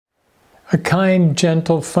A kind,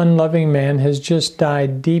 gentle, fun-loving man has just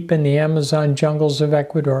died deep in the Amazon jungles of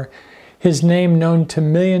Ecuador. His name, known to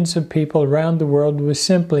millions of people around the world, was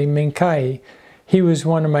simply Mincaye. He was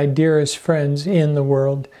one of my dearest friends in the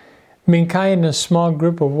world. Mincaye and a small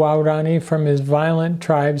group of Waodani from his violent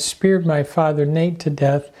tribe speared my father Nate to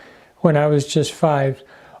death when I was just 5.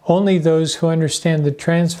 Only those who understand the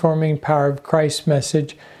transforming power of Christ's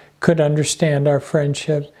message could understand our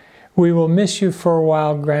friendship. We will miss you for a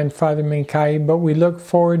while, Grandfather Mincaye, but we look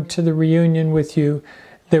forward to the reunion with you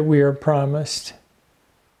that we are promised.